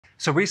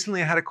So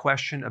recently I had a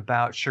question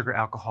about sugar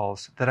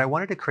alcohols that I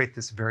wanted to create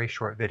this very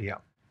short video.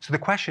 So the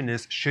question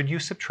is, should you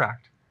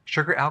subtract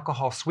sugar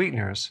alcohol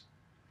sweeteners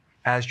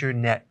as your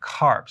net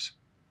carbs?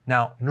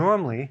 Now,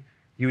 normally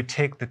you would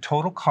take the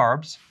total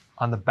carbs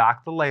on the back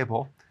of the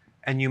label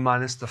and you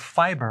minus the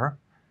fiber,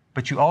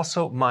 but you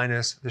also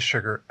minus the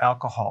sugar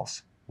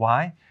alcohols.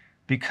 Why?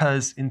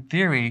 Because in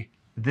theory,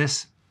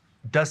 this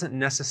doesn't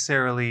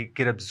necessarily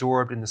get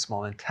absorbed in the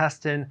small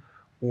intestine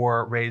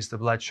or raise the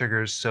blood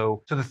sugars.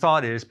 So the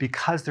thought is,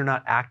 because they're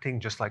not acting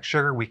just like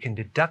sugar, we can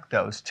deduct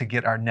those to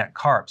get our net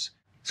carbs.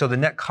 So the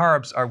net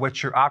carbs are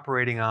what you're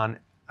operating on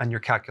your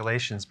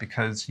calculations,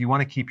 because you want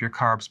to keep your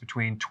carbs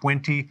between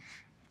 20,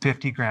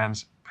 50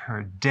 grams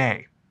per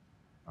day,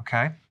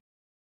 okay?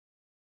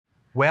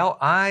 Well,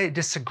 I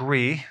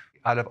disagree.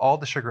 Out of all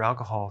the sugar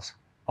alcohols,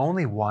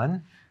 only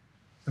one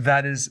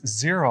that is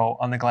 0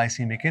 on the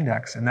glycemic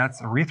index, and that's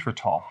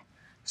erythritol.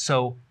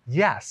 So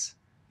yes,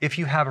 if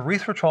you have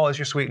erythritol as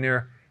your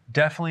sweetener,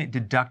 definitely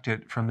deduct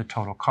it from the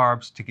total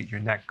carbs to get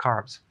your net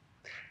carbs.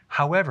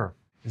 However,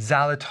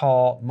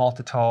 xylitol,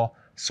 maltitol,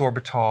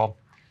 sorbitol,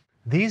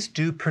 these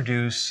do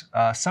produce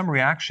some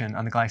reaction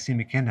on the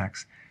glycemic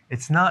index.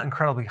 It's not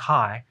incredibly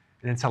high,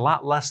 and it's a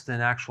lot less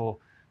than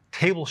actual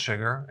table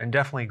sugar and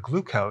definitely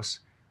glucose,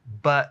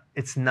 but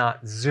it's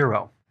not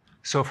 0.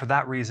 So for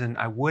that reason,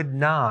 I would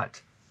not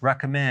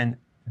recommend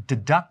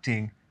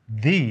deducting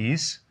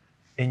these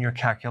in your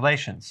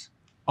calculations.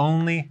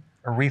 Only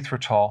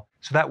erythritol.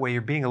 So that way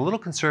you're being a little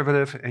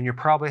conservative and you're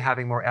probably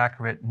having more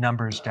accurate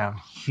numbers down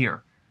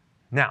here.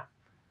 Now,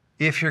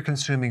 if you're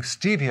consuming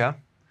stevia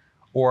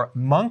or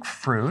monk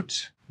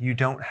fruit, you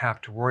don't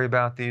have to worry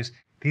about these.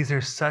 These are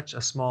such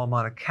a small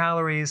amount of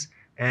calories,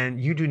 and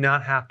you do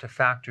not have to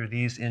factor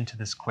these into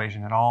this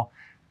equation at all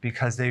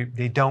because they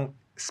don't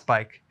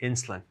spike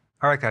insulin.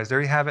 All right, guys,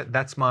 there you have it.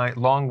 That's my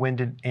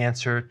long-winded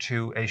answer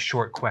to a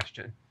short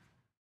question.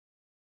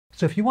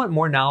 So if you want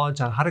more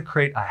knowledge on how to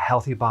create a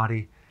healthy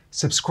body,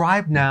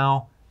 subscribe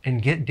now and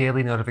get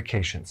daily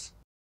notifications.